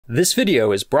This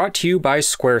video is brought to you by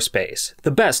Squarespace, the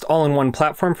best all-in-one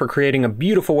platform for creating a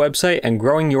beautiful website and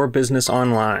growing your business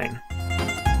online.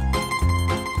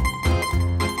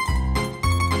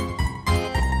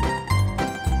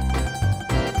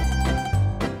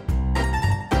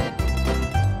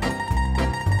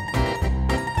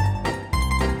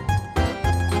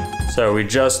 So we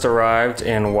just arrived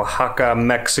in Oaxaca,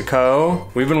 Mexico.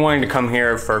 We've been wanting to come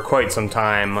here for quite some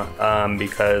time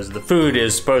because the food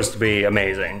is supposed to be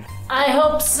amazing. I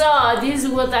hope so. This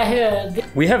is what I heard.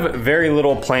 We have very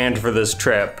little planned for this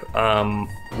trip.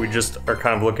 We just are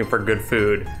kind of looking for good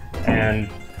food. And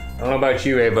I don't know about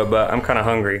you, Ava, but I'm kind of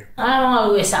hungry. I'm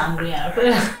always hungry.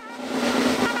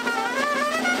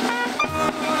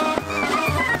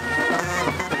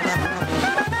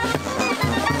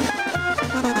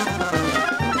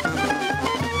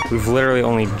 We've literally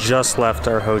only just left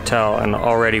our hotel and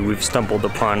already we've stumbled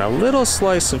upon a little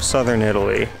slice of southern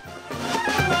Italy.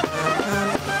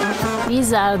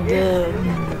 These are the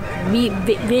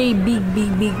very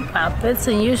big puppets,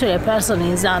 and usually a person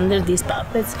is under these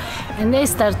puppets and they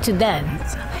start to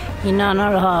dance in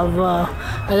honor of,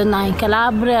 I don't know, in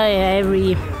Calabria,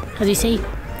 every, how do you say,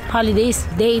 holidays,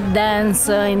 they dance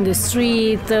in the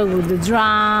street with the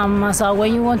drum. So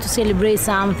when you want to celebrate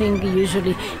something,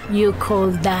 usually you call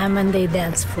them and they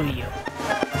dance for you.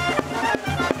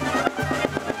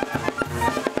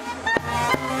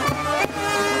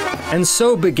 And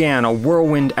so began a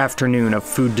whirlwind afternoon of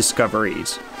food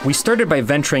discoveries. We started by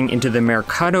venturing into the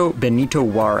Mercado Benito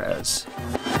Juarez.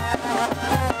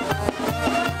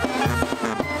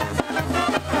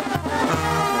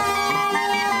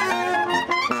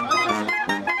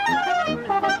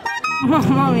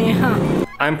 Mamma mia.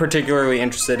 I'm particularly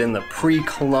interested in the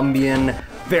pre-Columbian,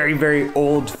 very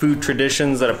old food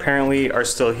traditions that apparently are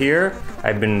still here.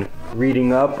 I've been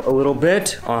reading up a little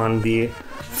bit on the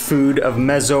food of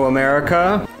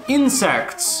Mesoamerica.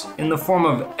 Insects in the form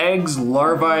of eggs,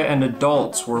 larvae, and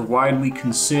adults were widely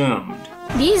consumed.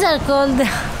 These are called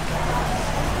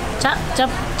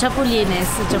chapulines.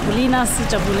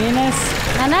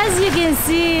 And as you can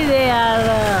see, they are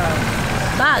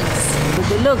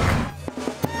bugs. Look.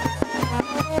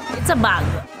 It's a bug.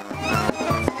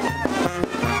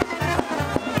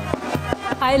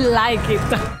 I like it.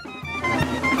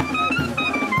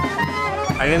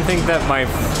 I didn't think that my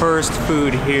first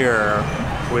food here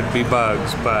would be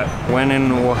bugs, but when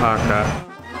in Oaxaca,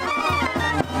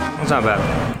 it's not bad.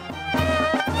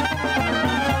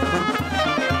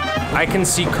 I can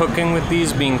see cooking with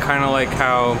these being kind of like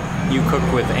how you cook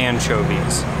with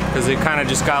anchovies, because it kind of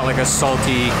just got like a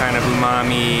salty kind of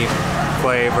umami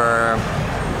flavor.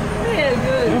 Yeah,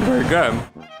 good. Very good.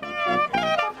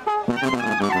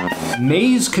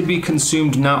 Maize could be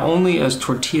consumed not only as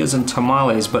tortillas and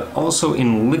tamales, but also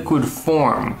in liquid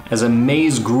form as a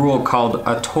maize gruel called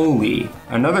atole.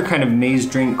 Another kind of maize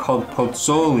drink called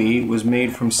pozole was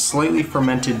made from slightly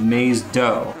fermented maize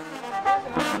dough.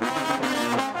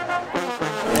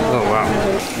 Oh wow,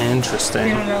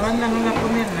 interesting.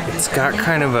 It's got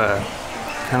kind of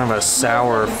a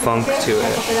sour funk to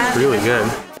it. Really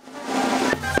good.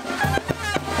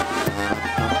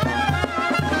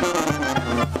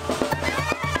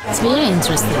 It's very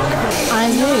interesting. It's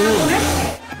very good.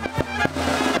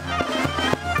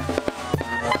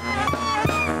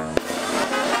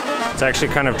 It's actually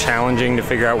kind of challenging to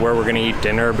figure out where we're gonna eat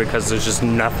dinner because there's just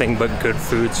nothing but good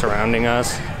food surrounding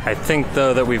us. I think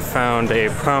though that we've found a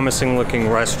promising looking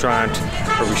restaurant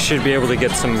where we should be able to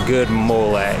get some good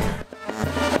mole.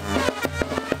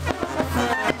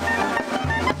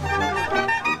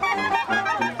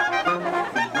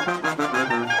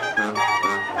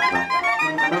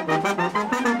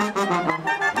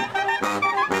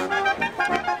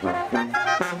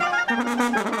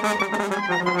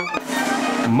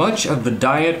 Much of the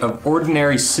diet of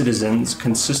ordinary citizens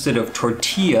consisted of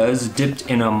tortillas dipped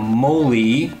in a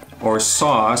mole, or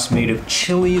sauce, made of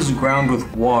chilies ground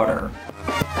with water.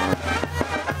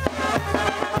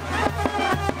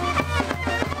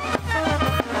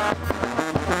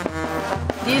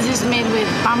 This is made with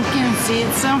pumpkin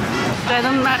seeds. I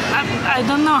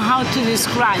don't know how to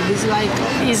describe. It's like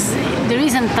there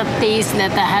isn't a taste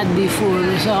that I had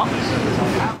before. So.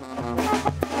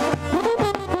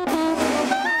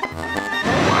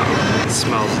 It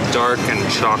smells dark and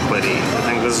chocolatey. I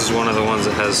think this is one of the ones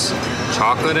that has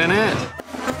chocolate in it.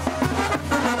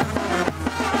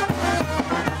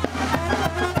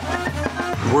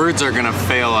 Words are gonna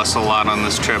fail us a lot on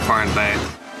this trip, aren't they?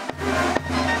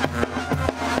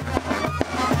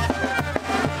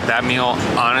 That meal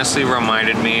honestly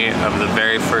reminded me of the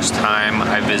very first time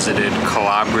I visited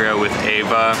Calabria with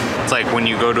Ava. It's like when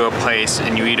you go to a place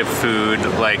and you eat a food,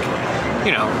 like,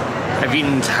 you know, I've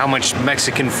eaten how much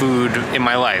Mexican food in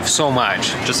my life, so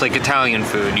much, just like Italian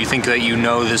food. You think that you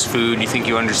know this food, you think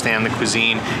you understand the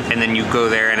cuisine, and then you go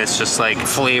there and it's just like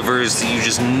flavors that you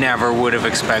just never would have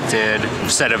expected.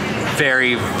 I've set a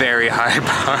very, very high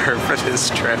bar for this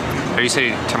trip. How do you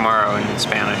say tomorrow in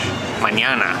Spanish?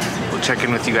 Mañana. We'll check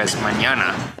in with you guys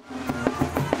mañana.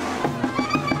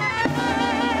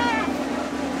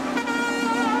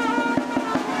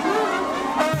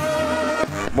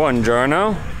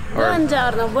 Buongiorno.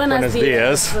 Buongiorno, buenos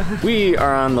dias. We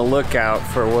are on the lookout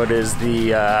for what is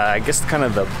the, I guess kind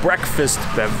of the breakfast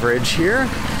beverage here,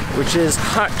 which is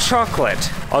hot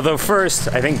chocolate. Although first,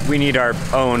 I think we need our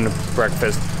own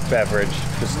breakfast beverage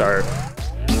to start.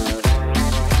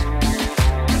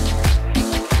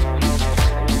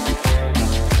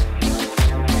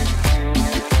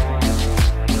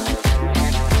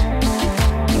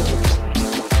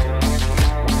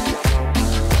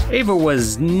 Ava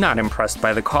was not impressed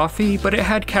by the coffee, but it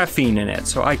had caffeine in it,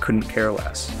 so I couldn't care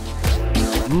less.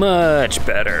 Much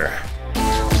better.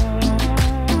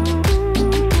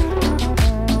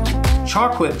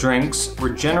 Chocolate drinks were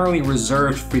generally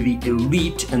reserved for the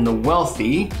elite and the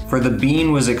wealthy, for the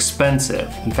bean was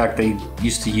expensive. In fact, they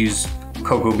used to use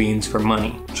cocoa beans for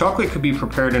money. Chocolate could be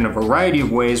prepared in a variety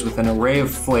of ways with an array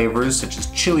of flavors such as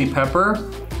chili pepper,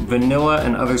 vanilla,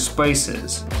 and other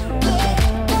spices.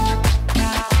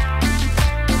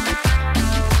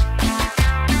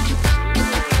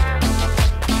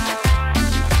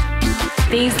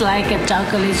 Tastes like a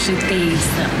chocolate should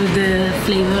taste with the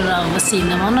flavor of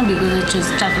cinnamon because it's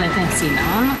just chocolate and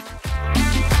cinnamon.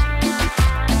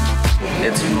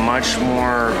 It's much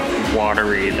more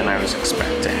watery than I was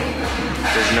expecting.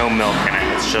 There's no milk in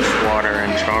it, it's just water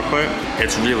and chocolate.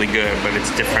 It's really good, but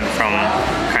it's different from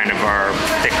kind of our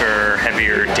thicker,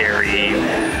 heavier dairy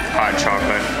hot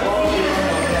chocolate.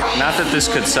 Not that this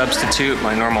could substitute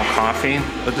my normal coffee,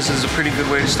 but this is a pretty good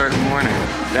way to start the morning.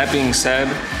 That being said,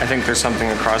 I think there's something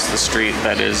across the street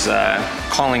that is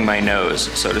calling my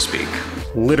nose, so to speak.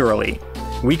 Literally.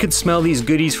 We could smell these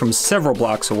goodies from several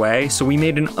blocks away, so we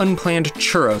made an unplanned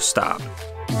churro stop.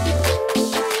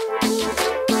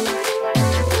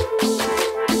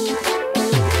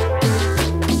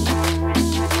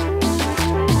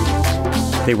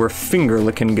 They were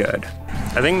finger-licking good.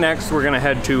 I think next we're gonna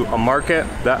head to a market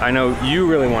that I know you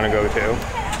really wanna go to.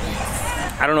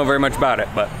 I don't know very much about it,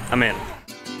 but I'm in.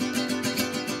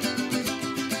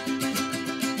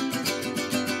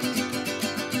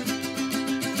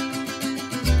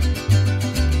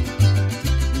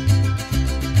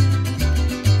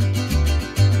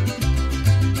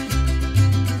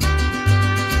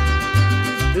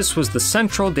 This was the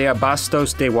Central de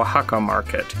Abastos de Oaxaca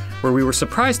market, where we were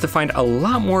surprised to find a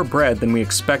lot more bread than we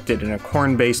expected in a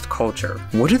corn-based culture.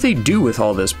 What do they do with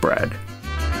all this bread?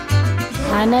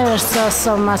 I never saw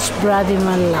so much bread in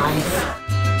my life.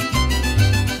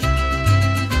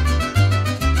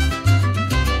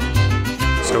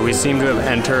 So we seem to have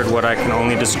entered what I can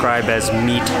only describe as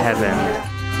meat heaven.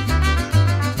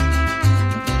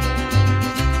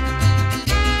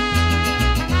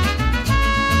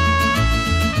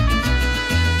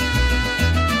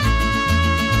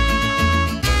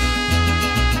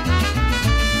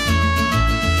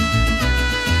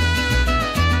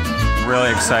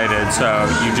 Really excited. So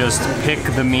you just pick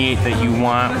the meat that you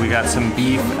want. We got some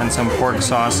beef and some pork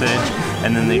sausage,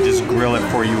 and then they just grill it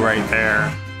for you right there.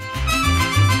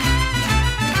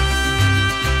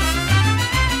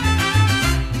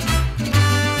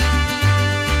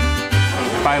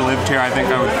 If I lived here, I think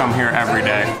I would come here every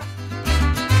day.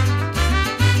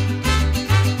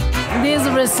 These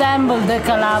resemble the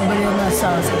Calabrian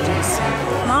sausages.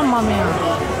 Mamma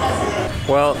mia.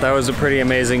 Well, that was a pretty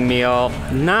amazing meal,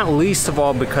 not least of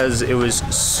all because it was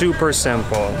super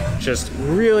simple. Just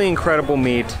really incredible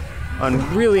meat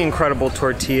on really incredible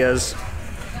tortillas.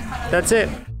 That's it.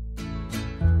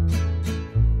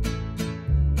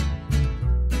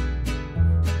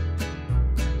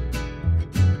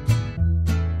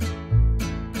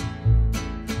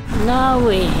 No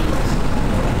way.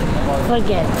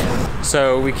 Forget.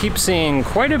 So we keep seeing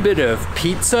quite a bit of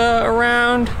pizza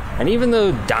around, and even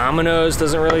though Domino's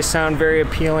doesn't really sound very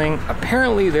appealing,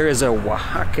 apparently there is a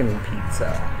Oaxacan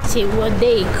pizza. See what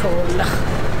they call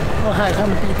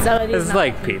Oaxacan pizza. It's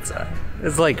like pizza.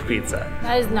 It's like pizza.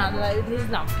 It's not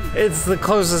pizza. It's the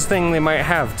closest thing they might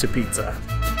have to pizza.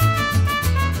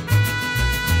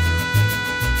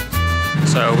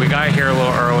 So we got here a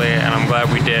little early, and I'm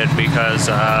glad we did because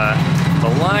The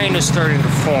line is starting to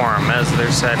form as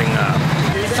they're setting up.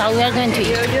 So we are going to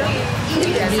eat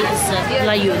this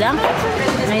la yuda.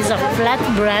 It's a flat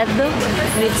bread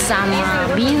with some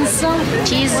beans,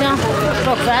 cheese,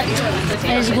 pork fat.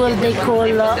 It's what they call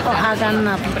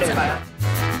Oaxacan pizza.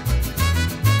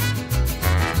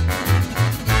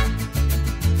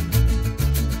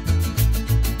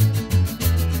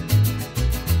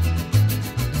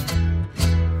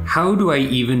 How do I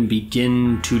even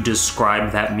begin to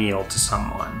describe that meal to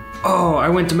someone? Oh, I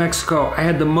went to Mexico. I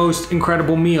had the most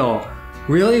incredible meal.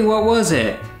 Really? What was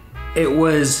it? It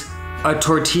was a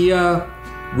tortilla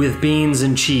with beans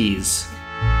and cheese.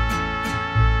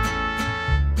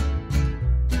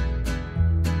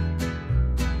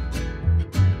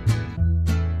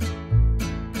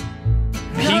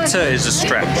 Pizza is a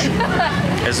stretch.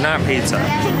 It's not pizza.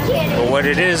 But what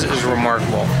it is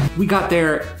remarkable. We got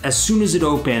there as soon as it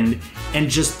opened, and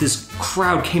just this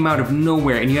crowd came out of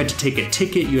nowhere, and you had to take a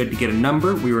ticket, you had to get a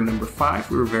number. We were number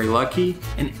 5, we were very lucky.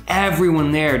 And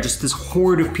everyone there, just this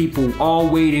horde of people all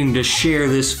waiting to share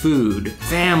this food.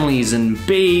 Families and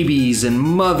babies and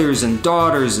mothers and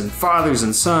daughters and fathers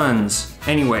and sons.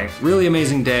 Anyway, really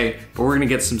amazing day, but we're gonna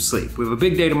get some sleep. We have a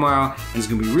big day tomorrow, and it's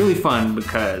gonna be really fun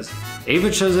because Ava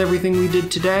chose everything we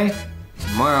did today.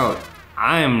 Tomorrow,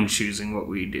 I'm choosing what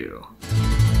we do.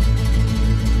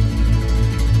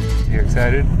 You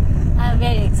excited? I'm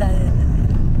very excited.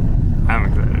 I'm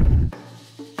excited.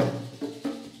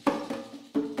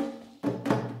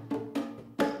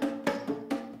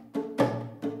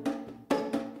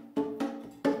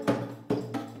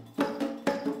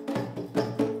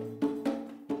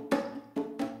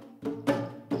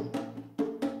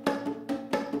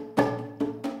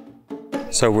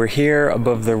 So we're here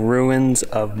above the ruins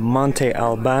of Monte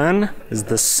Alban, is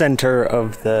the center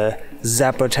of the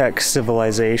Zapotec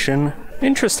civilization.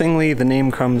 Interestingly, the name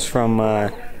comes from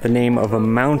the name of a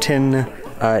mountain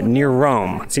near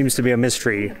Rome. It seems to be a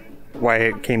mystery why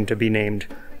it came to be named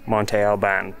Monte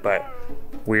Alban, but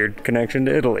weird connection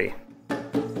to Italy.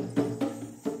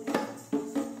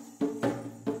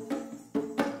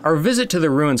 Our visit to the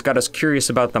ruins got us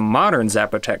curious about the modern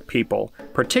Zapotec people,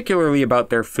 particularly about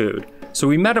their food. So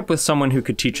we met up with someone who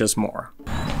could teach us more.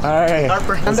 Hi,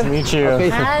 nice to meet you. Okay,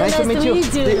 Hi, nice to meet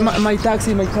you. My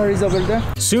taxi, my car is over there.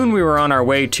 Soon we were on our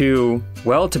way to,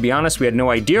 well, to be honest, we had no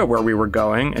idea where we were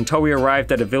going until we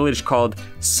arrived at a village called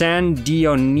San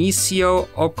Dionisio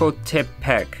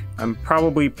Ocotepec. I'm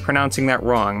probably pronouncing that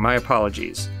wrong, my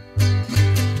apologies.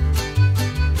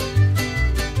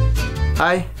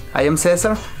 Hi, I am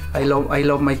Cesar. I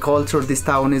love my culture. This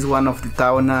town is one of the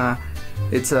town.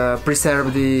 It's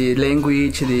preserve the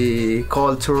language, the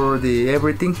culture, the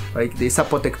everything. Like the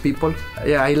Zapotec people.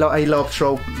 Yeah, I love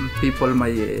show people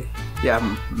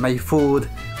my food.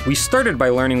 We started by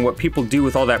learning what people do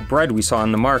with all that bread we saw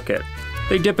in the market.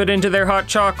 They dip it into their hot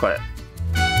chocolate.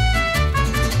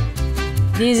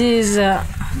 This is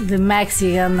the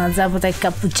Mexican Zapotec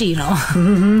cappuccino.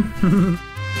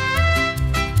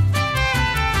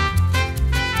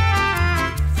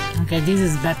 Okay, this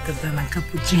is better than a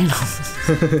cappuccino.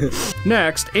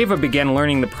 Next, Ava began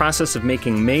learning the process of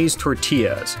making maize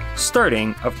tortillas,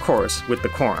 starting, of course, with the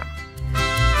corn.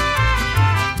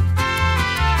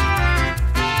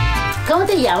 ¿Cómo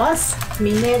te llamas?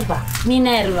 Minerva.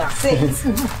 Minerva. Sí.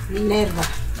 Minerva.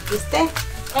 ¿Usted?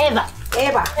 Eva.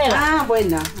 Eva. Eva. Ah,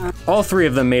 bueno. All three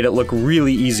of them made it look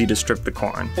really easy to strip the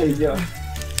corn. Hey, yo.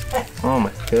 Oh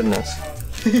my goodness.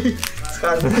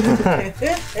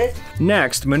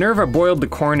 Next, Minerva boiled the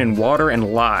corn in water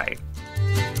and lye.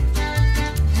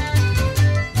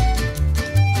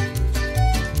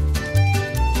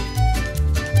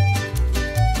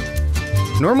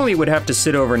 Normally it would have to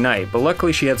sit overnight, but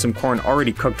luckily she had some corn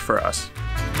already cooked for us.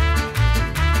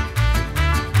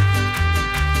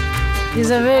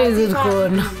 It's a very good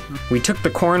corn. We took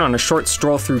the corn on a short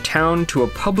stroll through town to a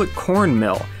public corn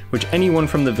mill, which anyone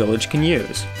from the village can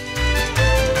use.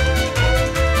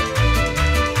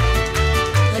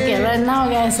 Okay, right now,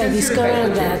 guys, I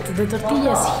discovered that the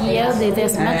tortillas here, they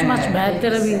taste much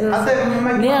better because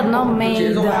they are not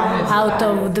made out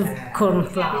of the corn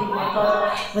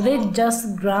flour, but they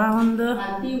just ground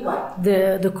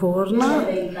the corn,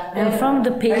 and from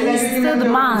the paste, the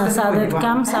masa that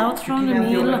comes out from the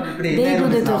mill, they do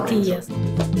the tortillas.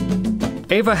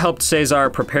 Ava helped Cesar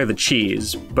prepare the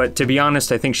cheese, but to be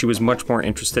honest, I think she was much more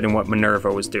interested in what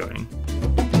Minerva was doing.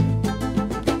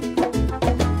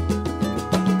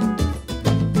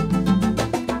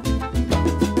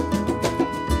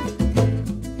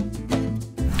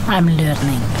 I'm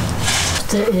learning.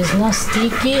 It is not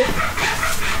sticky.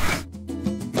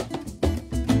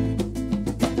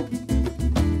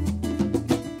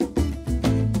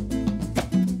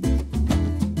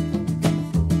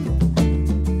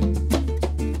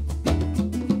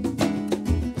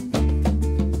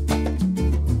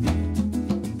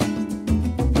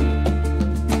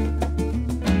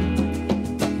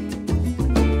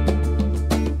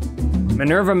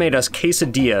 Minerva made us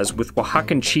quesadillas with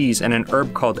Oaxacan cheese and an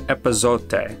herb called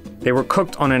epazote. They were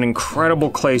cooked on an incredible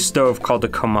clay stove called a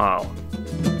comal.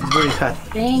 Very hot.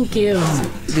 Thank you.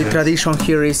 The tradition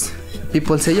here is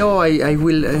people say, oh, I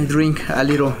will drink a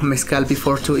little mezcal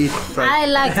before to eat. I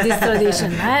like this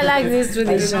tradition. I like this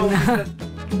tradition.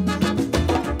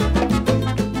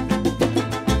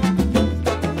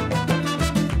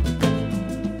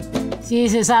 Sí,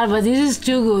 Cesar, but this is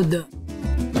too good.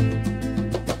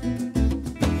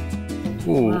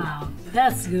 Ooh. Wow,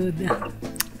 that's good.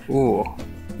 Ooh.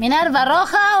 Minerva,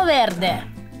 roja o verde?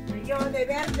 Yo de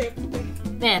verde.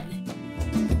 Verde.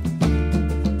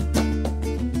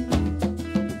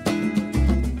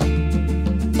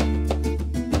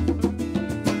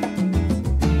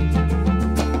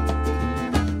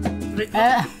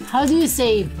 How do you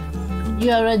say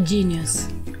you are a genius?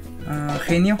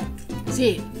 Genio.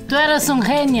 Sí, tú eres un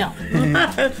genio.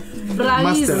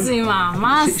 Bravissima,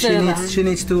 master. She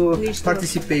needs to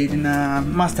participate in a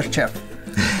master chef.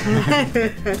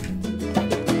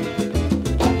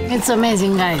 It's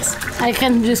amazing, guys. I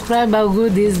can't describe how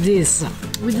good is this.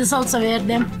 With the salsa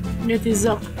verde, it is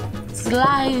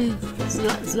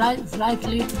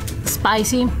slightly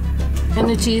spicy, and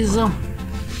the cheese.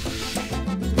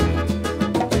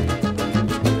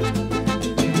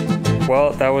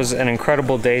 Well, that was an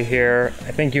incredible day here.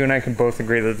 I think you and I can both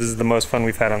agree that this is the most fun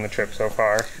we've had on the trip so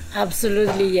far.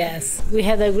 Absolutely, yes. We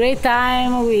had a great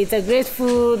time, we ate a great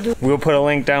food. We'll put a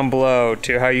link down below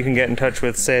to how you can get in touch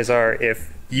with Cesar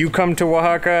if you come to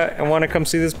Oaxaca and want to come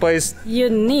see this place. You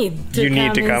need to come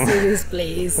and see this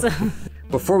place.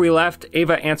 Before we left,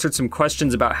 Ava answered some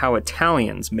questions about how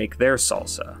Italians make their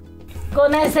salsa.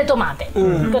 Con ese tomate.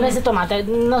 Con ese tomate.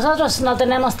 Nosotros no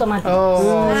tenemos tomate.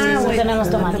 Oh, no tenemos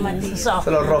tomate. So.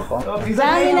 Solo rojo.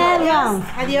 Bye, Minerva.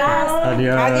 Adiós.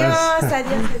 Adiós. Adiós. Adiós.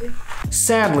 Adiós.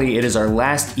 Sadly, it is our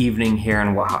last evening here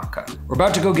in Oaxaca. We're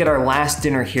about to go get our last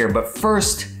dinner here, but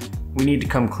first, we need to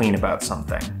come clean about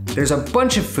something. There's a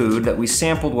bunch of food that we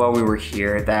sampled while we were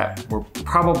here that we're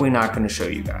probably not going to show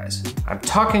you guys. I'm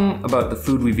talking about the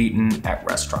food we've eaten at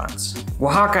restaurants.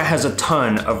 Oaxaca has a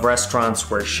ton of restaurants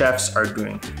where chefs are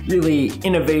doing really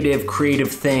innovative,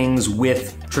 creative things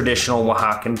with traditional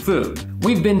Oaxacan food.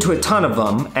 We've been to a ton of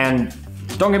them, and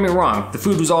don't get me wrong, the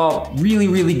food was all really,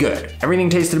 really good. Everything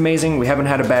tasted amazing, we haven't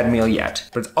had a bad meal yet,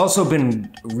 but it's also been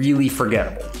really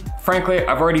forgettable. Frankly,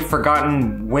 I've already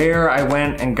forgotten where I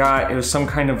went and got, it was some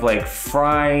kind of like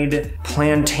fried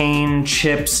plantain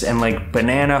chips and like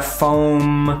banana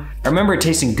foam. I remember it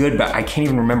tasting good, but I can't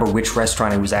even remember which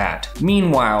restaurant it was at.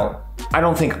 Meanwhile, I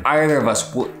don't think either of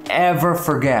us will ever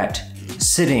forget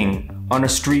sitting on a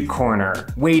street corner,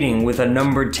 waiting with a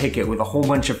numbered ticket with a whole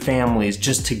bunch of families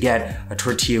just to get a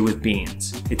tortilla with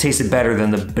beans. It tasted better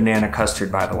than the banana custard,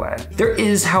 by the way. There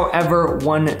is, however,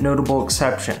 one notable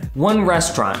exception. One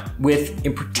restaurant with,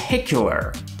 in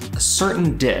particular, a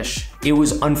certain dish. It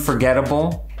was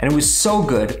unforgettable, and it was so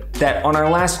good that on our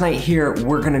last night here,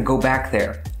 we're gonna go back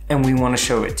there, and we wanna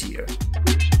show it to you.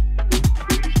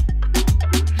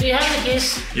 Do you have a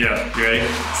dish? Yeah, you ready?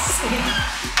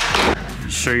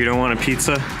 Sure you don't want a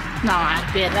pizza? No, I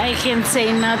bet I can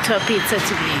say no to a pizza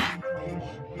today.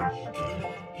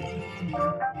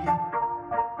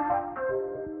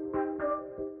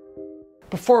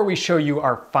 Before we show you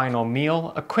our final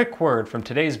meal, a quick word from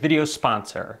today's video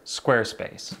sponsor,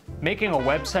 Squarespace. Making a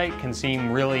website can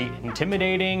seem really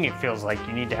intimidating. It feels like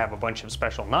you need to have a bunch of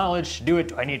special knowledge to do it.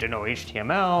 Do I need to know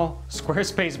HTML?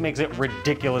 Squarespace makes it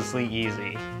ridiculously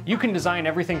easy. You can design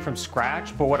everything from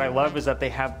scratch, but what I love is that they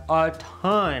have a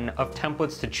ton of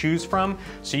templates to choose from,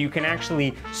 so you can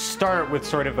actually start with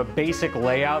sort of a basic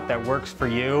layout that works for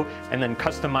you, and then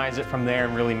customize it from there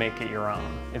and really make it your own.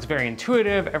 It's very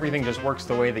intuitive, everything just works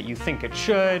the way that you think it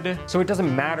should, so it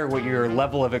doesn't matter what your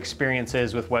level of experience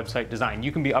is with website design.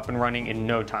 You can be up and running in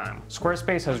no time.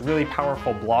 Squarespace has really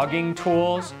powerful blogging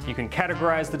tools. You can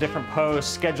categorize the different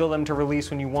posts, schedule them to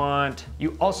release when you want.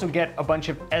 You also get a bunch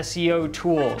of SEO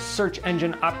tools, search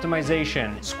engine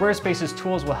optimization. Squarespace's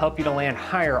tools will help you to land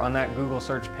higher on that Google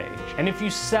search page. And if you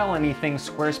sell anything,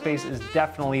 Squarespace is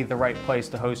definitely the right place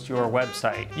to host your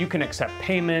website. You can accept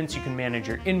payments, you can manage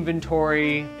your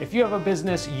inventory. If you have a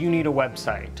business, you need a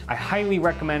website. I highly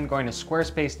recommend going to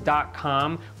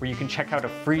squarespace.com where you can check out a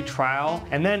free trial.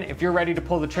 And then if you're ready to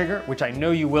pull the trigger, which I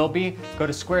know you will be, go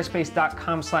to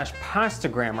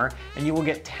squarespace.com/pastagrammar and you will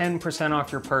get 10%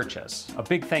 off your purchase. A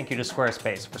big thank you to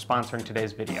Squarespace for sponsoring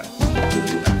today's video.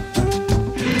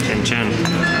 Chin chin.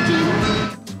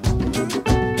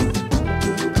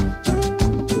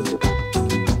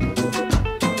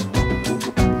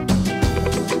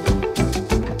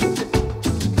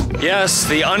 Yes,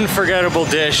 the unforgettable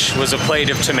dish was a plate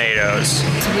of tomatoes.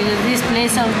 This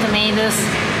place of tomatoes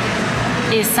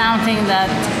is something that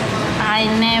I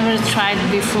never tried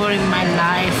before in my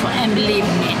life, and believe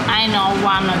me, I know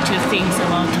one or two things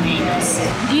about tomatoes.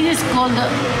 This is called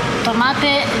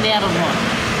tomate de árbol.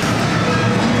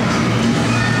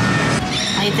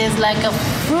 It is like a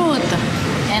fruit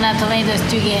and a tomatoes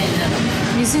together.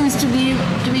 It seems to be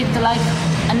like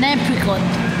an apricot.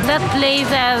 That plate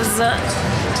has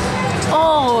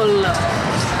all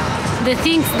the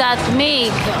things that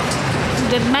make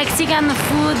the Mexican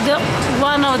food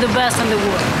one of the best in the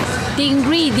world. The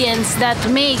ingredients that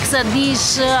makes a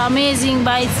dish amazing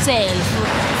by itself.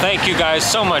 Thank you guys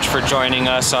so much for joining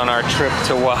us on our trip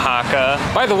to Oaxaca.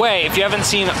 By the way, if you haven't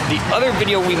seen the other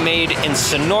video we made in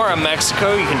Sonora,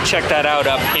 Mexico, you can check that out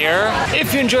up here.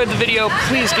 If you enjoyed the video,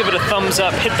 please give it a thumbs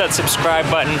up, hit that subscribe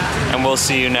button, and we'll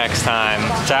see you next time.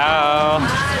 Ciao.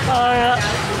 Or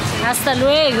hasta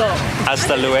luego.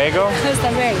 Hasta luego.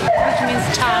 Hasta luego, which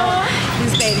means ciao in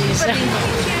Spanish.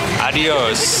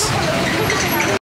 Adios.